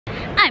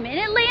I'm in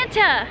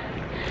Atlanta.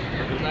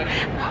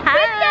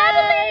 Hi,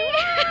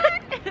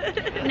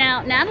 Natalie.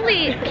 Now,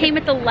 Natalie came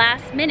at the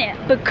last minute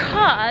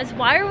because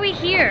why are we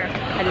here?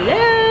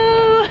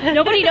 Hello.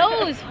 Nobody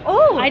knows.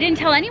 Oh, I didn't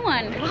tell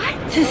anyone.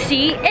 What? To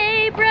see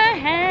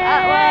Abraham.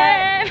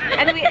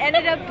 And then we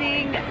ended up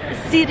being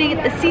seated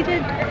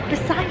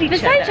beside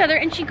each other.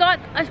 And she got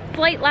a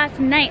flight last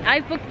night.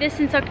 I've booked this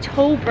since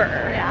October.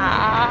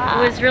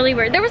 Yeah. It was really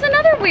weird. There was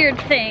another weird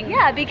thing.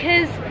 Yeah,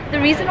 because the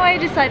reason why I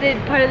decided,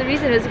 part of the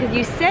reason was because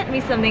you sent me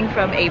something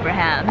from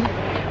Abraham,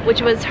 which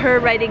was her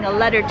writing a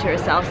letter to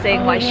herself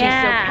saying why she's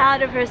so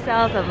proud of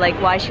herself, of like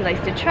why she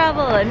likes to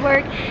travel and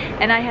work.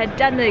 And I had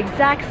done the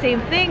exact same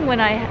thing when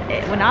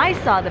I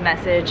saw the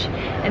message,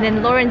 and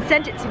then Lauren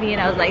sent it to me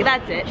and I was like,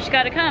 that's it. She's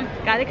gotta come.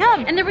 Gotta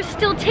come. And there were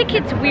still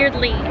tickets,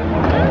 weirdly.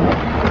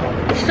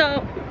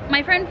 So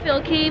my friend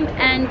Phil came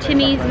and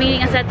Timmy's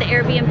meeting us at the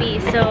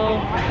Airbnb, so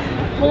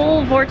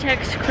whole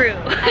Vortex crew.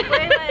 I'm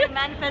wearing my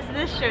Manifest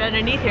This shirt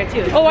underneath here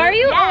too. Oh, are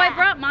you? Yeah. Oh, I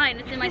brought mine.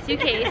 It's in my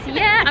suitcase.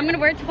 Yeah, I'm gonna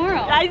wear it tomorrow.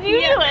 I knew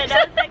you would.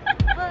 I was like,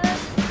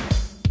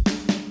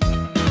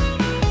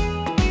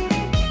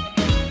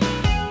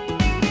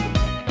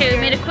 okay, we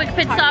made a quick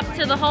pit stop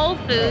to the Whole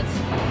Foods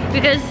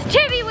because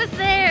Timmy was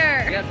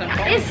there.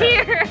 Is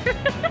here.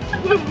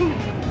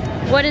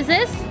 What is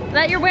this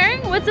that you're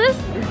wearing? What's this?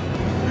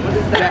 What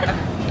is that?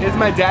 It's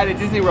my dad at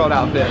Disney World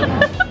outfit.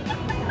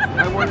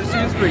 I wore the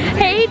shoes for you.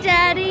 Hey,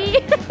 Daddy.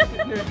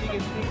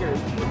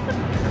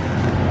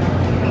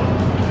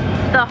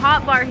 The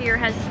hot bar here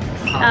has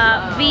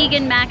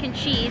vegan mac and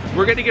cheese.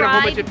 We're gonna get a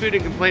whole bunch of food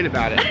and complain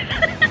about it.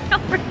 No,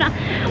 we're not.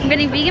 I'm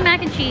getting vegan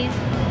mac and cheese,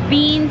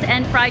 beans,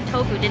 and fried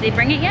tofu. Did they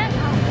bring it yet?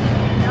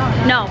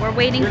 No, we're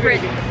waiting for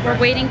it. We're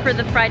waiting for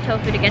the fried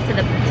tofu to get to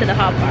the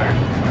hot bar.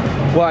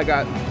 Well, I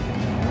got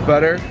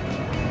butter,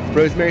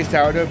 rosemary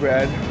sourdough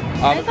bread,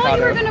 avocado. I thought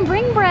you were gonna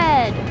bring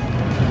bread.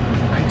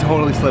 I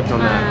totally slipped on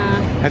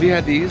that. Have you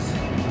had these?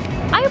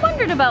 I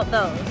wondered about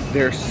those.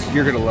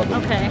 You're gonna love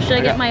them. Okay, should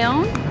I get my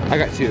own? I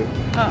got 2.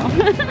 Oh.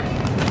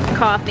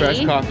 Coffee.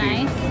 Fresh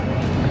coffee.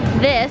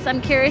 Nice. This,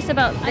 I'm curious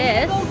about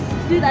this.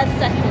 let's do that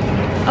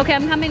section. Okay,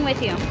 I'm coming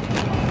with you.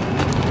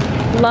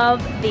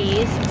 Love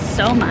these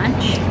so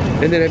much.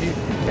 And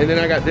then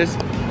I got this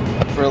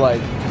for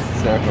like just a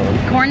snack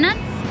on. Corn nuts?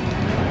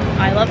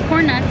 I love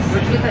corn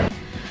nuts.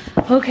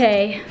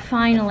 Okay,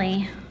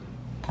 finally.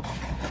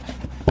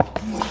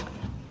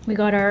 We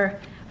got our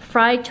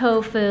fried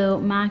tofu,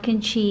 mac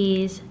and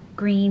cheese,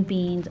 green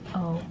beans.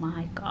 Oh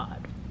my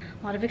God.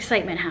 A lot of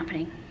excitement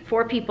happening.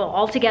 4 people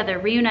all together,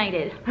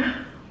 reunited.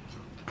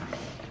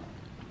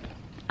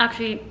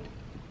 Actually,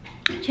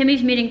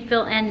 Timmy's meeting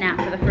Phil and Nat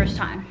for the first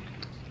time.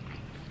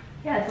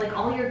 Yeah, it's like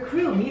all your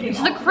crew meeting.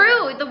 It's the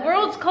crew, the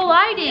world's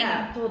colliding.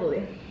 Yeah,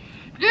 totally.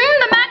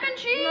 The mac and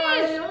cheese.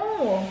 I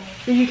know.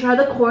 Did you try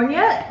the corn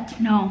yet?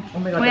 No. Oh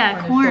my God, oh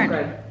yeah, corn. Is so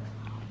good.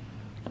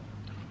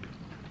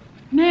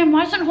 Man,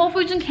 why doesn't Whole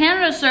Foods in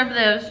Canada serve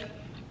this?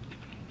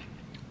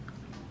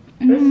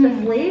 What's the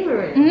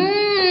flavor?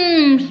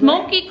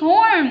 Smoky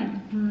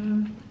corn.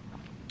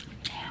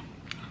 Damn.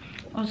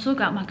 Also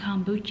got my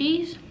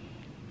kombuchis.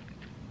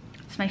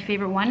 It's my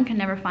favorite one, can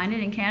never find it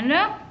in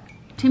Canada.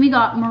 Timmy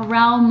got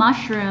morel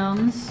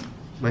mushrooms.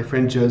 My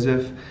friend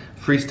Joseph,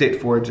 Free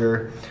State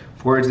Forager,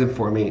 foraged them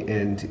for me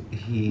and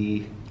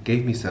he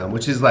gave me some,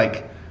 which is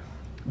like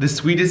the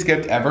sweetest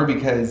gift ever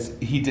because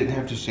he didn't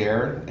have to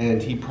share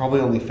and he probably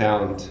only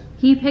found.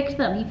 He picked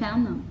them, he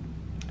found them.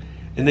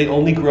 And they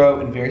only grow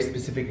in very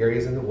specific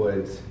areas in the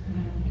woods,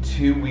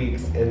 2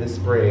 weeks in the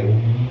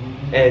spring.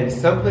 And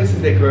some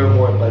places they grow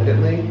more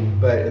abundantly,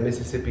 but in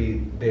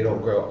Mississippi they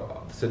don't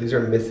grow. So these are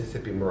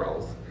Mississippi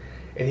morels.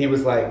 And he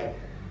was like,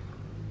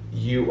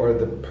 you are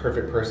the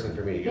perfect person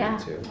for me to give it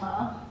to.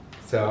 Wow.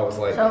 So I was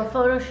like, So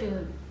photo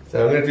shoot.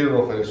 so I'm gonna do a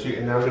little photo shoot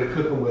and now I'm gonna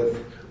cook them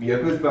with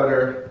Miyoko's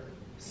butter,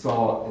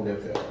 salt, and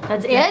that's it.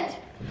 That's it?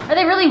 Are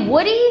they really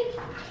woody?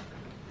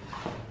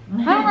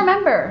 I don't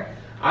remember.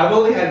 I've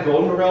only had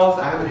golden morels,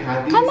 I haven't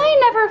had these. I might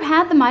never have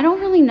had them. I don't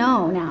really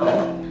know now.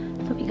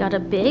 So we got a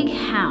big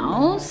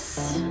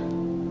house.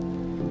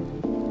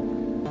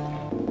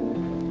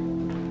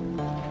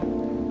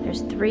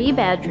 There's 3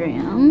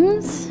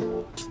 bedrooms.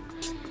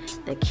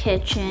 The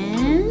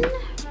kitchen.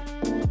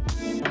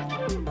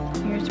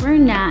 Here's where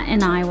Nat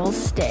and I will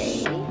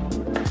stay.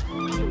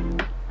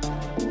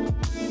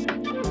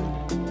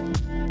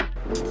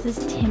 This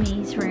is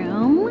Timmy's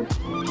room.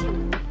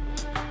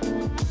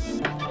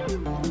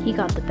 He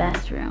got the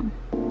best room.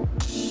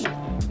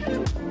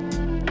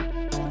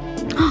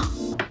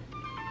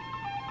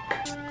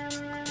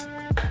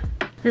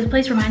 This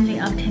place reminds me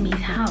of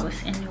Timmy's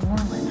house in New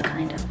Orleans,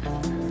 kind of.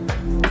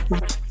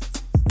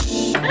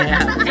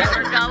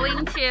 We're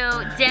going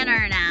to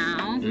dinner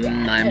now.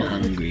 I'm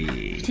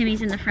hungry.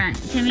 Timmy's in the front.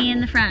 Timmy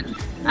in the front.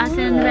 Us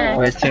in the back.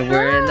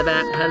 We're in the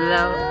back.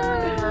 Hello.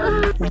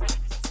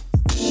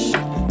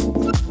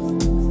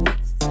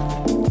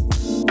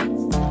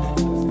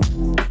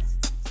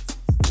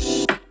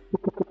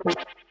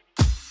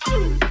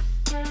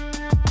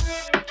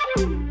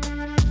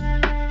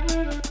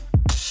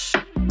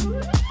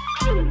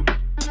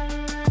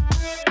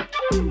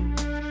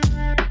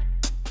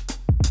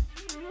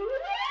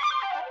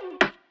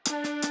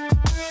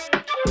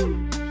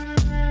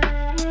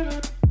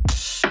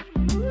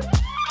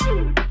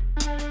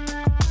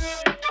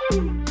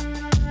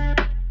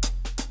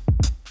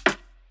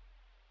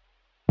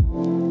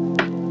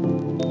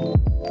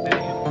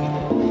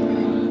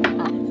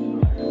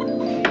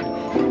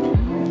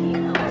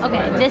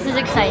 This is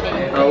exciting.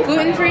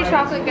 Gluten-free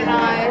chocolate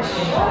ganache,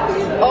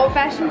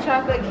 old-fashioned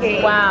chocolate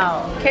cake,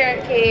 Wow.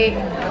 carrot cake,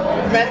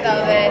 red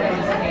velvet,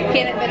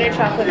 peanut butter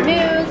chocolate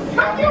mousse,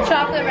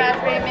 chocolate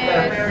raspberry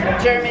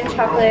mousse, German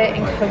chocolate,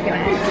 and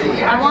coconut.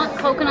 I want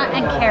coconut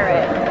and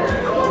carrot.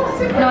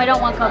 No, I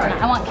don't want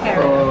coconut. I want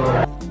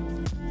carrot.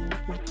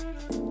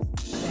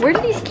 Where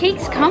do these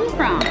cakes come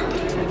from?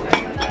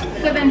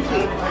 Seven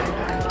sweet.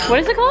 What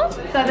is it called?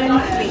 Seven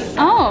sweet.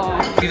 Oh.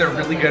 Either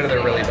really good or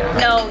they're really bad.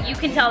 No, you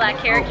can tell that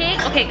carrot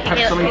cake. Okay, Have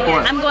so many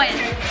forms. I'm going.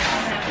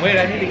 Wait,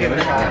 I need to get a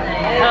shot.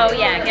 Oh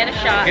yeah, get a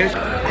shot.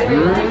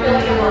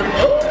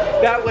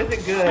 That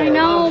wasn't good. I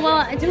know,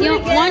 well, it's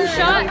one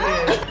shot.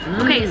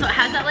 Okay, so it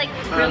has that like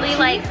really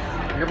like,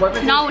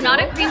 no,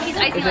 not a cream cheese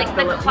icing, like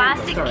the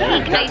classic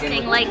cake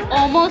icing, like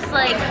almost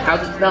like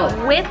How's it smell?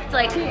 whipped,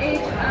 like.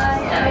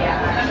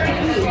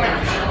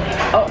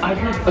 Oh, I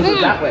think it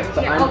that way.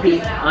 So I'm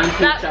peach,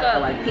 That's I good.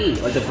 like pea,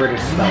 like the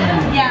British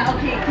spelling. Yeah,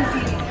 okay, because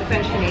he's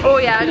French Canadian. Oh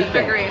yeah, I just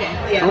agree.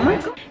 Yeah. Oh my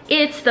god.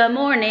 It's the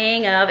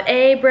morning of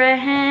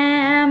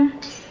Abraham.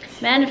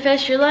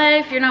 Manifest your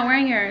life. You're not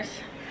wearing yours.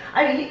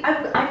 I'm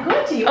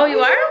going to. Oh, you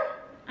are?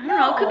 I don't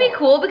know. It could be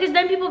cool because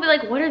then people will be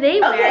like, what are they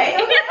wearing? Okay.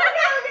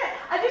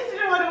 I just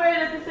didn't want to wear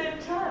it at the same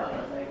time.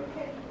 I was like,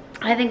 okay.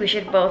 I think we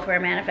should both wear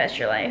Manifest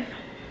Your Life.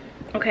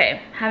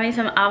 Okay, having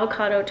some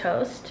avocado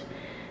toast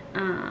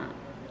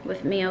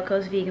with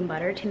Miyoko's vegan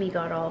butter. Timmy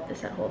got all of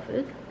this at Whole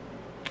Foods.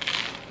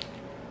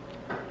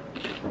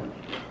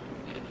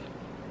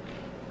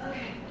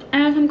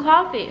 And some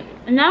coffee.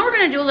 And now we're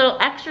gonna do a little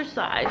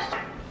exercise.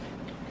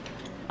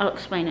 I'll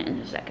explain it in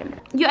a second.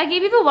 I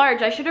gave you the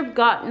large. I should have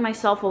gotten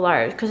myself a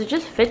large because it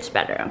just fits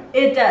better.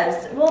 It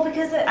does. Well,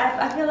 because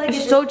I feel like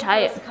It's so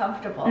tight. Feels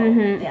comfortable.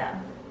 Mhm. Yeah.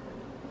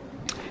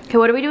 Okay,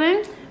 what are we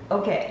doing?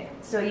 Okay,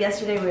 so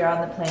yesterday we were on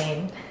the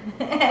plane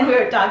and we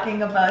were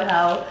talking about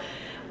how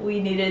we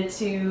needed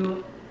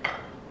to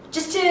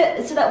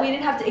so that we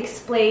didn't have to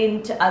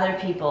explain to other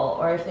people,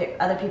 or if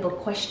other people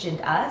questioned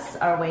us,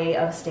 our way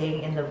of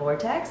staying in the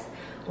vortex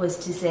was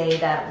to say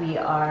that we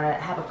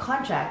have a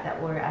contract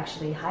that we're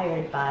actually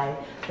hired by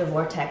the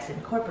Vortex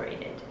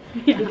Incorporated.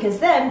 Yeah. Because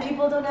then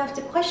people don't have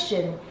to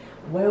question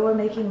where we're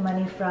making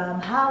money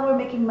from, how we're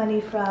making money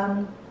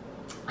from,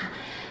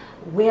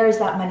 where is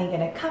that money going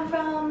to come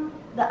from?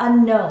 The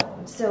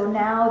unknown. So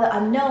now the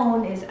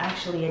unknown is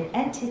actually an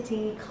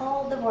entity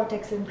called the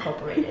Vortex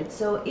Incorporated.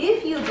 So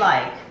if you'd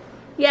like to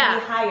be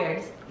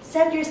hired,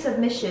 send your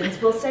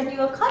submissions. We'll send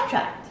you a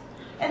contract.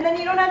 And then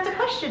you don't have to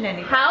question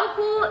anything. How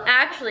cool,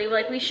 actually,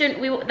 like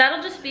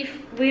that'll just be,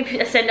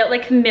 we send out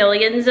like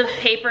millions of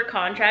paper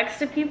contracts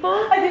to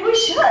people. I think we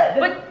should.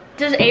 But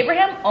does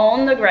Abraham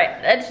own the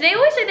right? They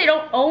always say they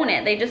don't own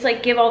it. They just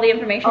like give all the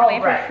information away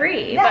for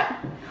free. Yeah.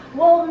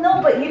 Well,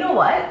 no, but you know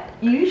what?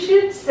 You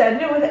should send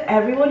it with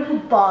everyone who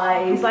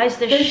buys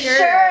the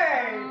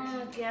shirt.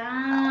 Oh,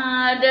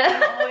 God.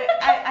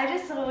 I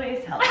just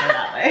always help her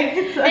that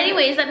way. So.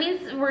 Anyways, that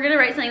means we're gonna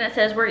write something that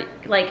says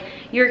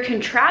you're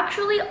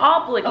contractually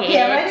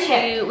obligated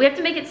to. We have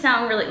to make it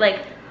sound really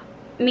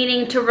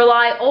meaning to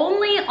rely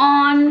only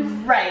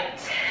on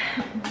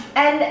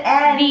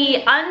and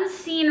the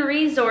unseen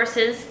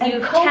resources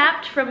you've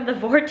tapped from the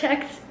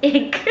Vortex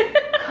Inc.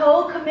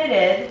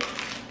 Co-committed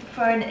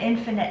for an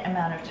infinite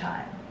amount of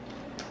time.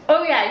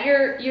 Oh yeah,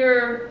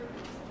 you're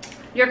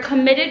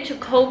committed to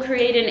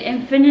co-create an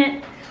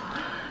infinite.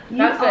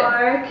 You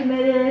are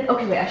committed.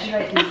 Okay, wait, I should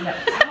write these notes.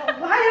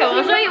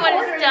 I'll show you when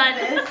it's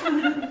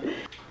done.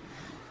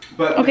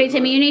 But okay,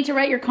 Timmy, you need to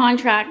write your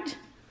contract.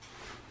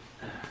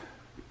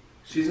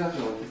 She's not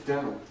gonna let this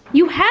down.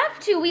 You have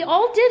to. We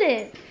all did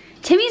it.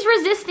 Timmy's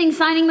resisting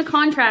signing the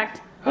contract.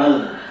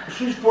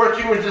 She's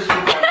forcing resisting.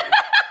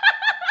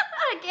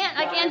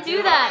 I can't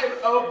do that. I am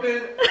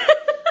open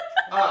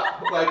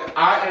up. Like,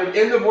 I am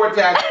in the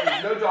vortex.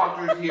 There's no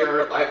doctors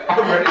here. Like,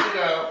 I'm ready to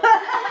go.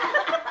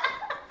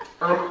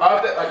 I'm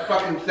up at like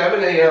fucking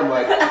 7 a.m.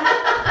 like.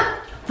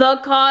 The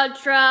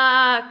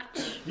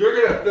contract. You're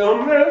gonna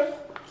film this?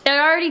 I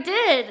already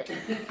did.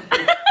 This is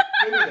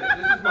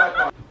my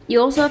contract. You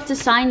also have to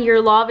sign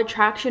your Law of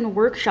Attraction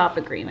workshop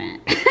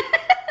agreement.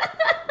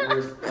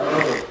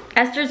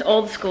 Esther's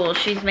old school.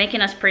 She's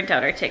making us print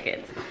out our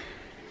tickets.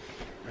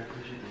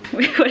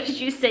 What did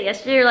you say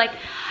yesterday? You're like,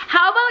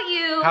 how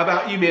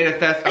about you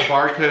manifest a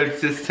barcode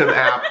system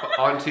app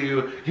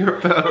onto your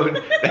phone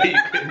that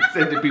you can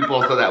send to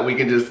people so that we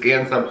can just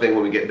scan something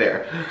when we get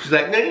there? She's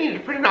like, no, you need to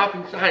print it off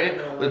and sign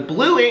it with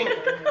blue ink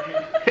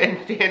and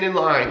stand in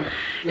line.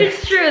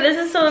 It's true. This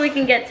is so that we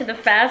can get to the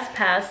fast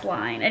pass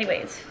line.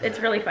 Anyways, it's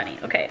really funny.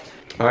 Okay.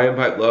 I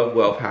invite love,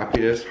 wealth,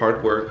 happiness,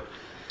 hard work,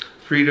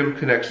 freedom,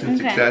 connection,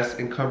 success,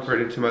 and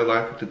comfort into my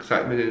life with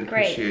excitement and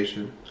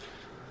appreciation.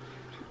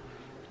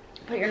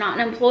 But you're not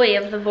an employee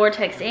of the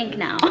Vortex Inc.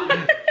 now.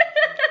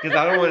 Because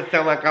I don't want to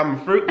sound like I'm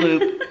a Fruit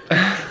Loop.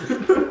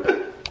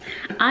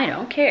 I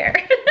don't care.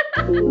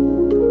 Where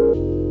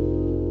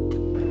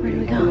do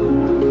we go?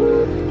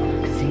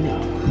 Casino.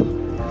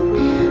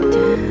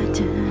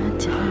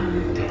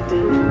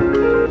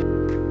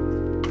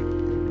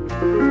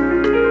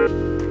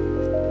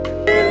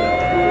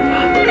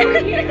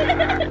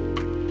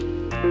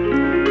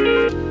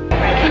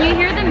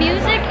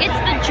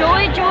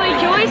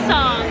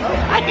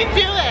 I can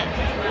do it!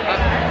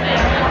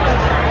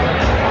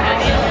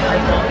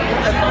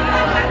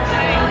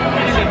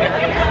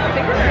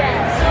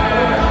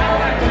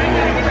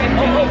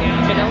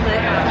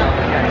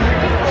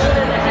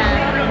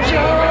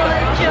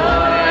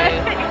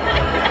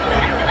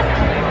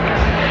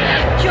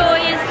 Joy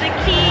is the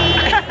key.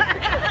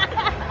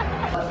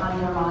 What's on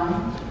your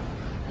mind?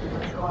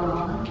 What's going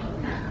on?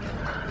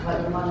 What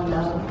you want to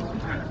know?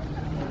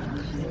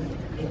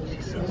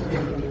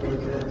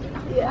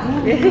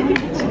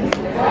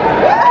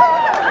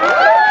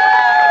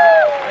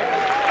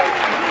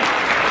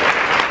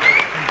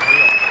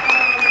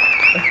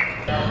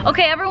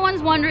 Okay,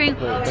 everyone's wondering,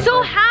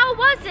 so how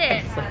was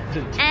it?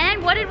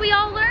 And what did we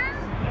all learn?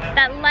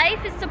 That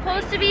life is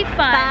supposed to be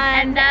fun,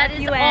 and that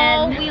is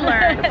all we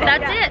learned.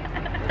 That's it.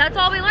 That's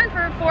all we learned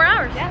for 4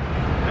 hours. Yeah.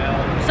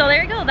 So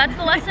there you go. That's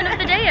the lesson of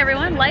the day,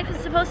 everyone. Life is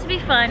supposed to be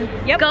fun.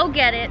 Yep. Go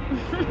get it.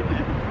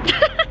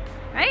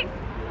 Right?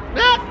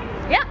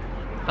 Yep.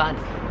 Fun.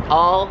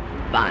 All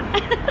fun.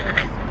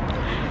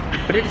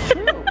 But it's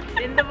true.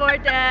 In the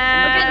vortex. Look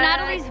at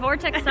Natalie's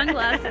Vortex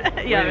sunglasses.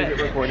 Yeah, Wait, is right.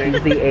 it recording?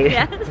 The age.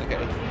 Yes.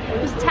 Okay.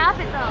 Just tap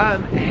it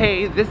though.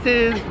 Hey, this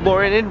is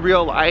Lauren in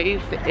real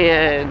life,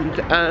 and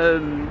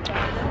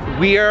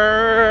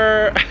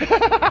we're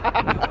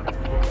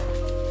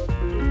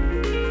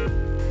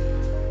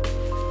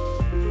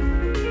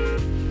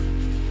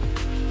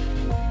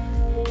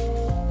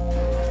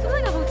It's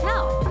like a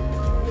hotel.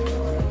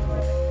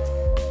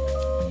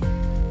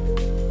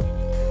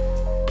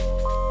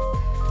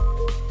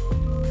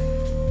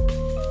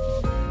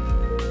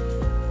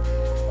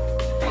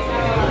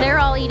 They're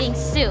all eating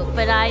soup,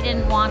 but I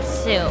didn't want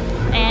soup.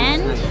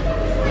 And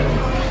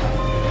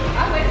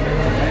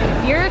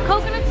your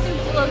coconut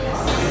soup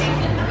looks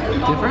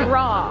Different?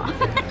 raw.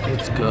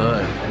 It's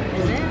good.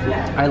 Is it?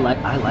 I like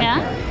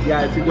Yeah? it.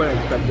 yeah, it's what I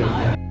expected.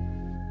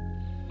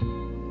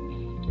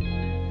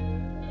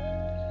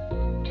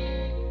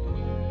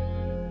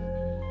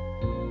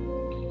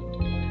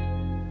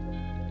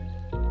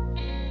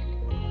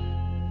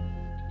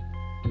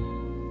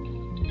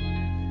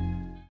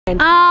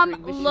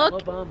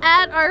 Look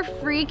at our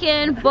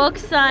freaking book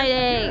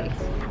signing.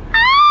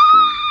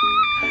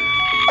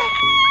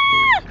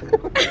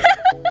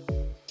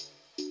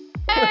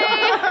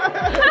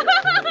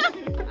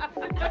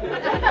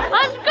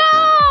 Let's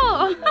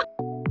go!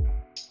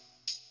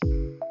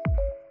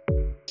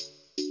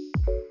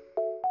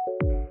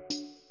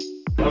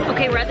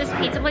 Okay, we're at this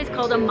pizza place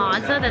called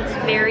Amazza that's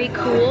very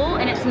cool,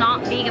 and it's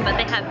not vegan, but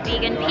they have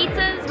vegan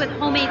pizzas with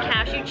homemade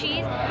cashew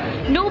cheese.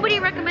 Nobody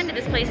recommended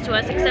this place to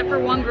us except for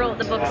one girl at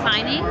the book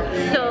signing.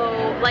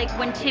 So, like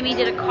when Timmy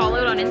did a call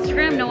out on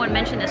Instagram, no one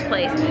mentioned this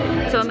place.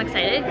 So I'm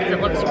excited because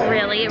it looks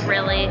really,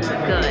 really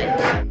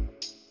good.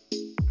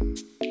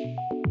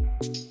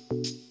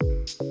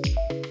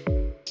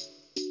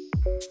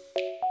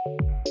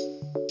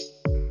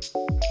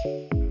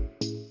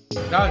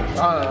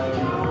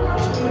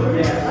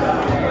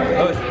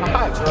 Oh, it's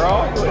hot,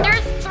 girl.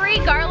 There's 3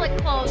 garlic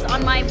cloves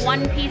on my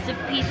one piece of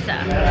pizza.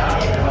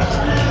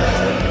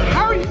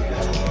 How are you?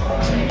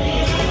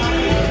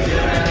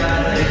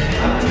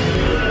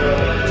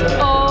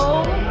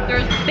 Oh,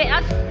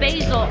 that's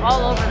basil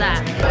all over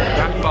that.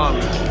 That's bomb.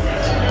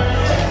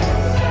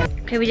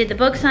 Okay, we did the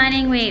book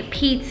signing, we ate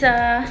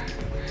pizza.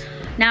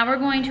 Now we're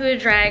going to a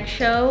drag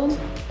show,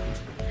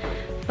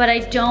 but I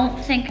don't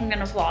think I'm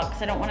gonna vlog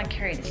because I don't want to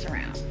carry this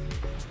around.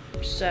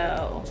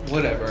 So,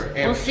 Whatever.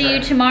 we'll see you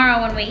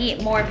tomorrow when we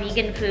eat more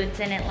vegan foods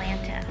in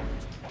Atlanta.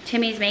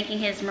 Timmy's making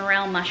his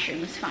morel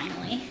mushrooms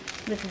finally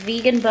with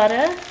vegan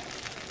butter.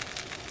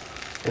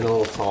 And a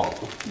little salt.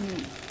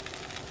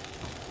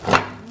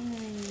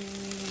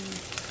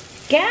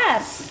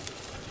 Gas.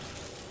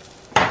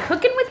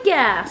 Cooking with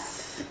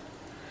gas.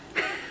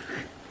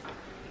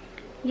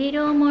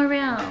 Little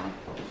morel.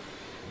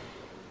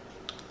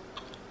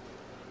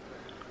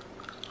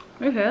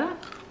 Okay.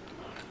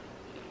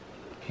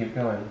 Keep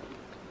going.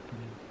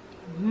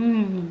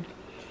 Mmm.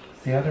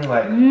 See how they're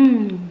like.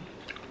 Mmm.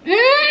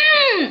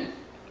 Mmm.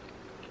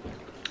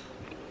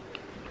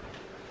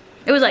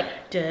 It was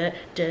like duh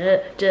duh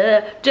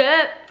duh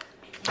duh.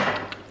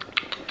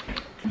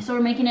 So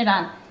we're making it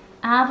on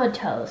avocado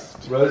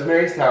toast.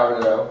 Rosemary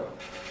sourdough.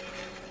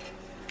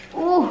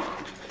 Ooh. Are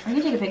you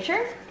gonna take a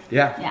picture?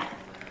 Yeah. Yeah.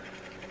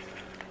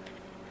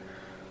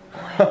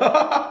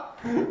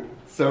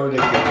 So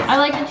ridiculous. I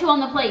like the 2 on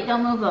the plate.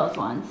 Don't move those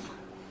ones.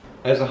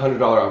 That's a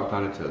 $100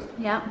 avocado toast.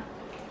 Yeah.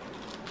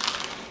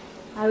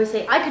 I would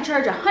say I could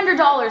charge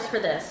 $100 for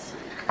this.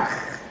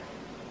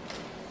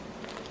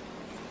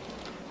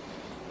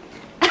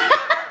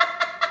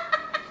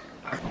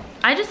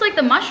 I just like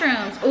the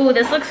mushrooms. Ooh,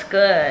 this looks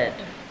good.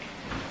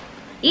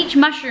 Each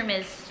mushroom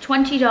is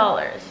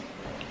 $20.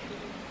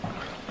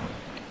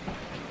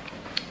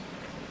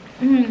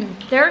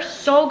 They're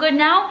so good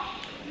now.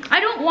 I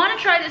don't want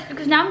to try this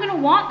because now I'm gonna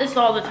want this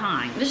all the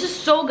time. This is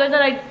so good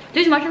that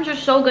these mushrooms are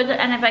so good that,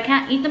 and if I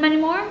can't eat them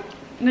anymore,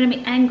 I'm gonna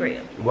be angry.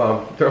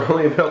 Well, they're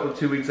only available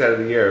 2 weeks out of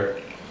the year.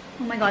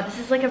 Oh my God, this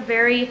is like a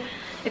very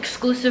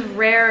exclusive,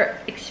 rare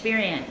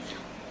experience.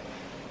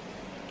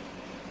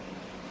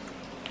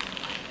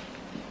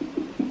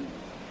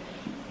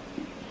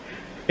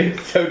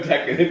 It's so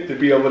decadent to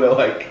be able to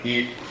like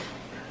eat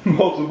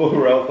multiple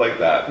rolls like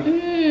that.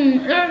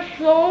 Mmm, they're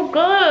so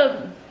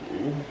good.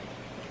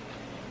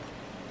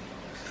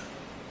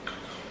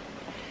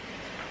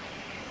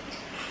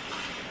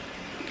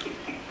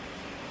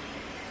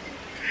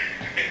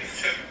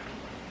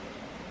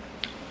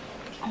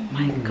 Oh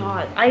my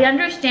god. I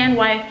understand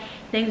why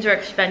things are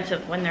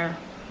expensive when they're,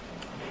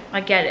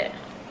 I get it.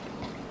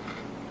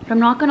 But I'm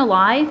not gonna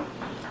lie,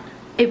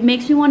 it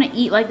makes me want to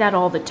eat like that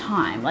all the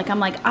time. Like I'm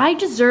like, I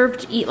deserve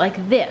to eat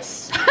like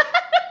this.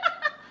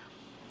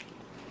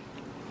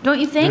 Don't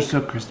you think?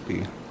 They're so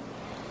crispy.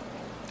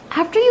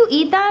 After you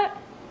eat that,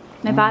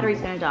 my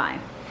battery's gonna die.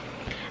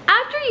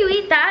 After you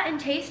eat that and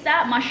taste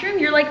that mushroom,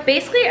 you're like,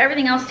 basically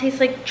everything else tastes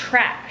like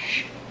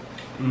trash.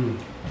 Mm.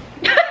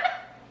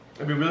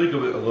 It'd be really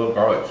good with a little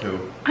garlic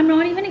too. I'm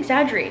not even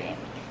exaggerating.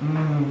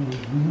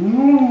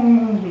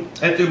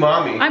 It's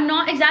umami. I'm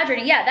not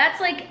exaggerating. Yeah,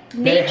 that's like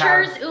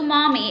nature's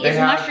umami is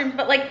mushrooms,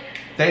 but like...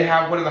 They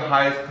have one of the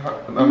highest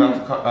amounts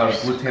of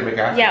glutamic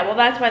acid. Yeah, well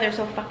that's why they're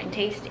so fucking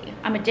tasty.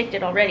 I'm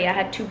addicted already. I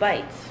had 2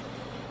 bites.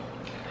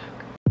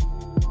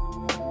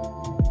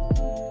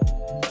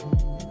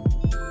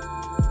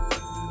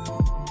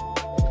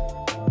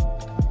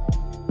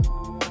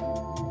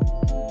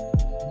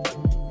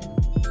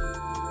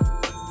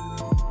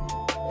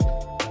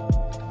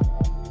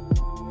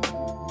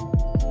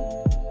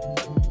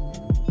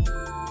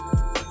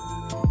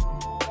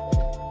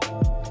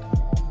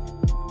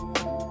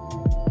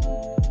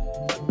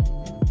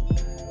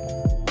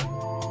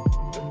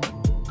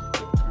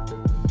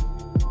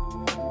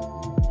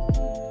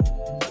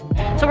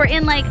 So we're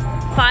in like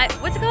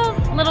what's it called?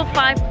 Little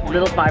 5 Points.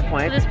 Little 5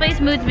 Point. So this place,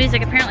 Moods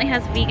Music, apparently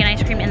has vegan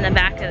ice cream in the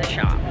back of the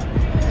shop.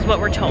 This is what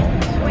we're told.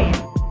 Sweet.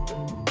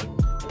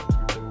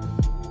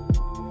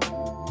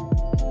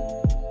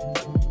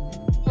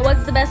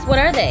 What's the best, what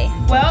are they?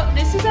 Well,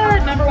 this is our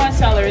 #1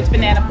 seller. It's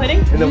banana pudding.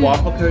 And the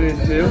waffle cone is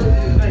too?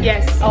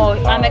 Yes. Oh,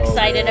 I'm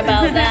excited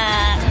about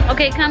that.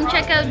 Okay, come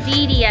check out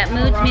Dee Dee at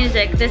Moods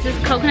Music. This is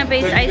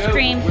coconut-based ice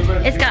cream.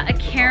 It's got a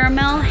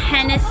caramel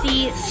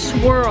Hennessy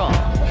swirl.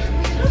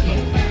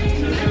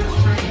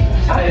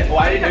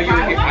 I didn't know you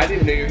were here. I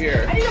didn't know you were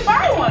here. I need to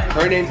buy one.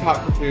 Her name's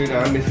Hot for Food.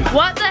 I'm Mrs.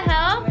 What the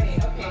hell?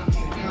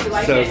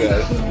 So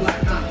good.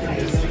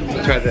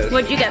 Try this.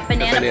 What'd you get?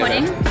 Banana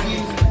pudding?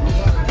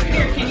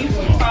 Here, can you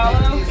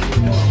follow?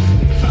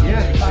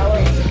 Yeah.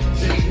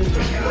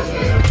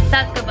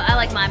 That's good, but I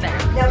like mine better.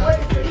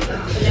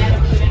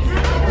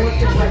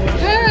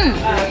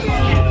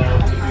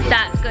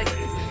 That's good.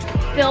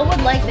 Phil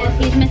would like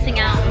this. He's missing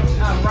out.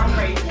 Rum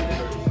raisin.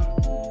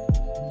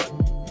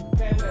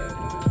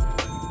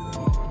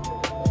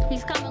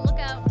 He's coming, look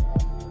out.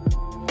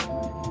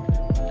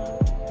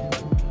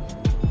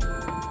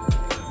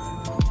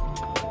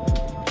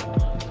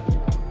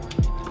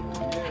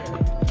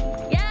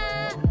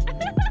 Yeah!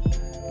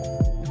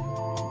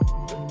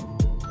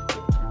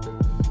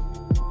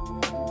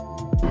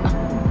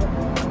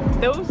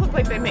 Those look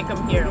like they make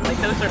them here. Like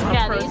those are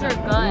Yeah, frozen. these are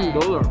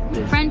good. Those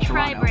are French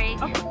fry break.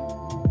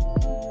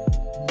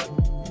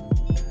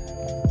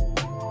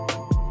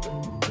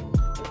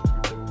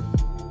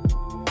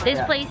 This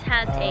place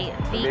has a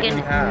vegan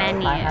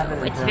menu.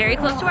 It's very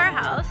close to our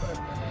house.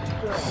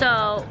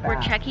 So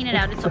we're checking it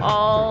out. It's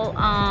all,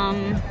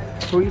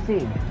 Who are you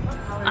seeing?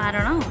 I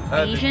don't know,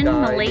 Asian,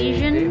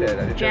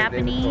 Malaysian,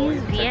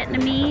 Japanese,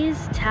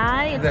 Vietnamese,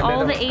 Thai, it's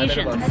all the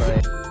Asians.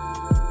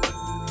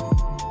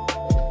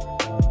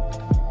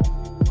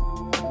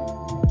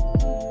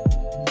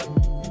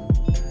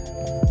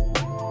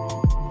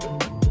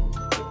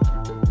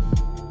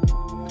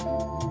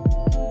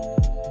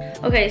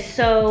 Okay,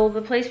 so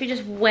the place we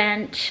just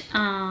went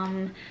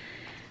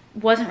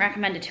wasn't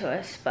recommended to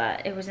us,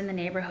 but it was in the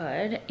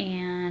neighborhood,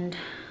 and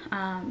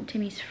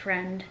Timmy's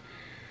friend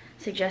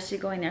suggested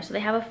going there. So they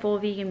have a full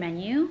vegan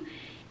menu,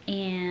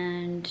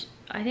 and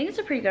I think it's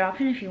a pretty good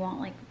option if you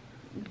want like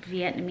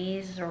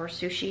Vietnamese or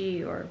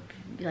sushi or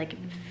like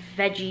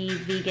veggie,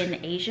 vegan,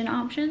 Asian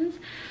options.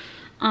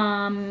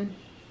 And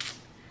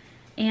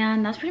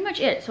that's pretty much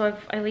it. So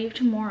if I leave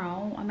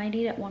tomorrow, I might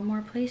eat at one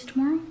more place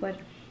tomorrow, but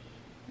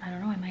I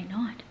don't know, I might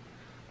not.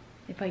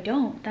 If I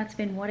don't, that's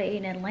been what I ate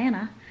in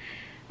Atlanta.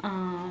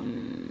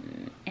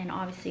 And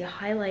obviously a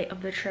highlight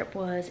of the trip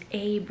was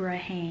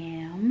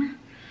Abraham.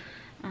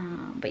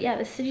 But yeah,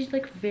 this city's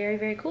like very,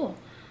 very cool.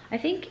 I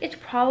think it's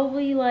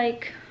probably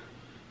like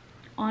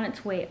on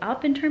its way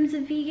up in terms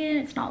of vegan.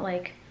 It's not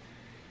like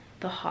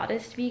the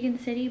hottest vegan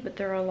city, but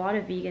there are a lot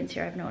of vegans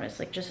here I've noticed,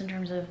 like just in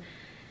terms of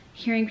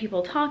hearing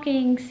people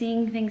talking,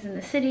 seeing things in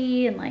the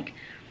city, and like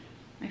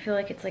I feel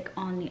like it's like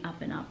on the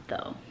up and up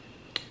though.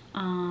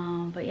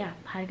 But yeah,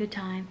 had a good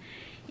time,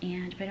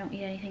 and if I don't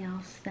eat anything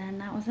else, then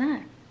that was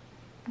that.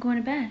 I'm going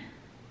to bed.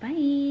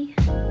 Bye.